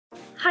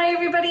Hi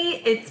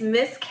everybody, it's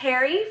Miss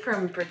Carrie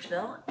from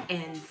Bridgeville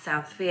and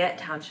South Fayette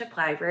Township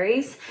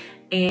Libraries,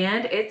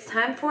 and it's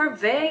time for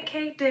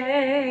Vacay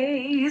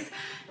Days.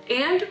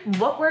 And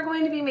what we're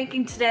going to be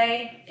making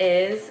today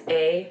is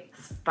a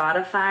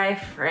Spotify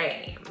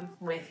frame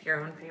with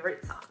your own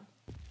favorite song.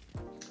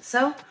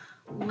 So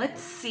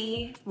let's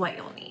see what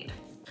you'll need.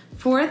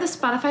 For the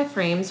Spotify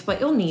frames,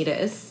 what you'll need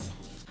is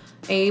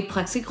a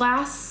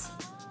plexiglass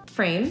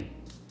frame,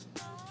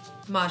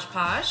 Mod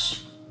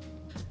Podge,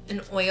 an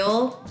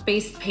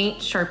oil-based paint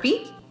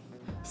Sharpie,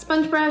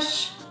 sponge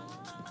brush,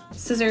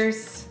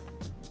 scissors,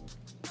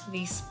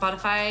 the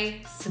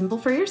Spotify symbol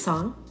for your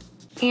song,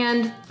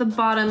 and the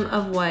bottom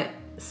of what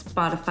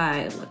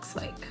Spotify looks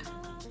like.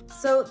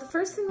 So the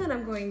first thing that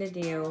I'm going to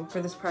do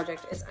for this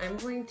project is I'm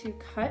going to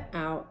cut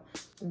out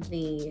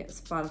the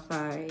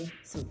Spotify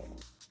symbol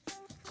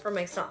for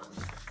my song.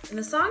 And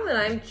the song that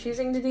I'm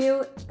choosing to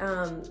do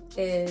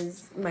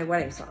is my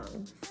wedding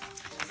song.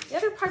 The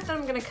other part that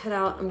I'm gonna cut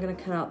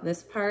out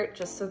this part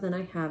just so then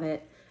I have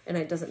it and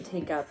it doesn't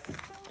take up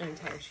an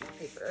entire sheet of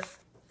paper.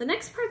 The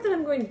next part that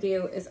I'm going to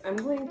do is I'm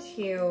going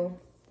to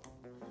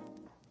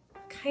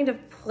kind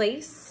of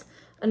place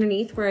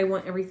underneath where I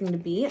want everything to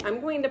be. I'm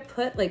going to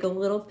put like a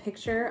little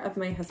picture of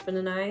my husband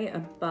and I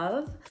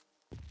above.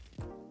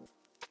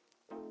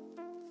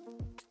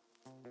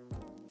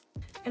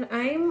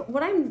 And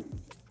what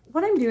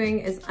I'm doing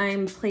is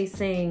I'm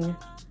placing,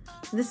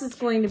 this is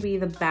going to be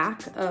the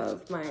back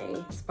of my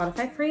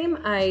Spotify frame.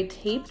 I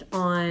taped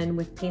on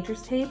with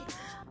painter's tape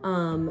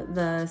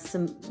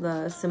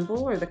the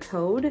symbol or the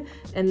code,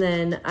 and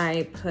then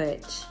I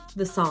put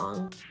the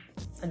song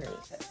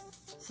underneath it.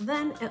 So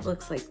then it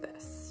looks like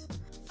this.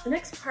 The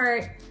next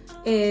part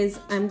is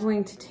I'm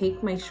going to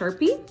take my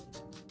Sharpie.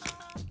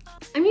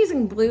 I'm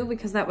using blue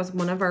because that was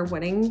one of our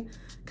wedding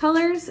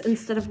colors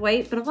instead of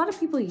white, but a lot of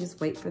people use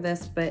white for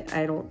this, but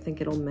I don't think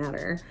it'll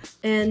matter.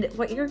 And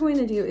what you're going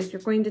to do is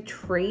you're going to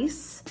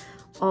trace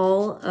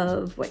all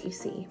of what you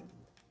see.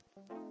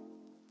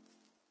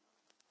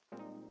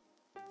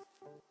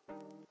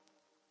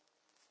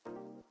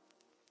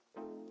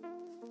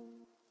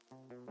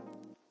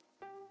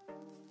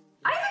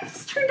 I think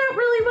this turned out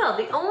really well.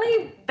 The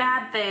only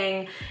bad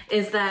thing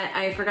is that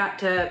I forgot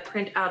to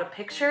print out a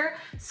picture.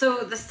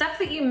 So the stuff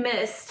that you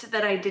missed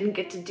that I didn't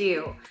get to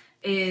do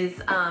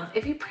is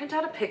if you print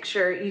out a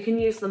picture, you can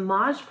use the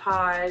Mod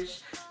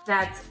Podge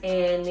that's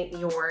in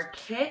your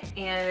kit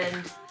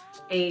and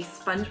a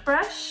sponge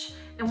brush.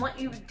 And what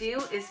you would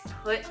do is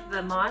put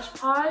the Mod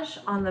Podge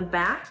on the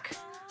back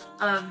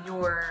of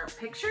your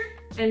picture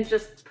and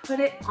just put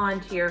it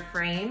onto your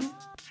frame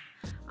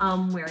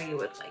where you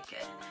would like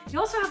it. You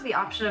also have the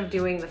option of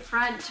doing the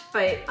front,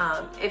 but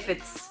if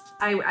it's,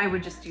 I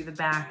would just do the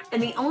back.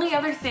 And the only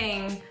other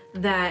thing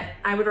that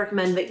I would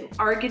recommend that you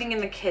are getting in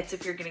the kits,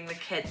 if you're getting the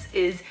kits,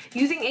 is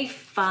using a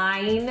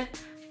fine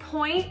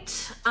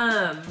point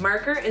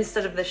marker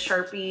instead of the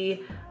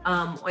Sharpie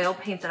oil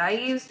paint that I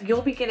used.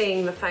 You'll be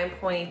getting the fine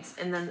points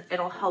and then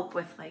it'll help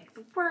with like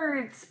the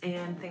words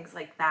and things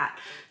like that.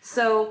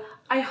 So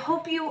I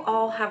hope you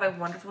all have a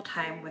wonderful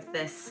time with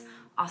this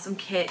awesome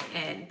kit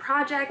and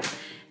project.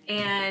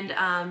 And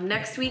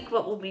next week,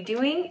 what we'll be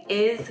doing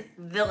is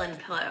villain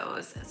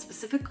pillows,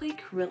 specifically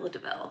Cruella de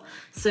Vil.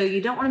 So you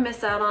don't want to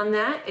miss out on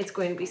that. It's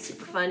going to be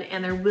super fun,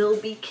 and there will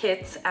be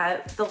kits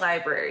at the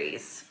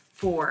libraries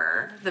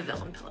for the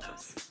villain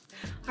pillows.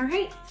 All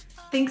right,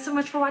 thanks so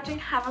much for watching.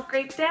 Have a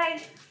great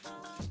day.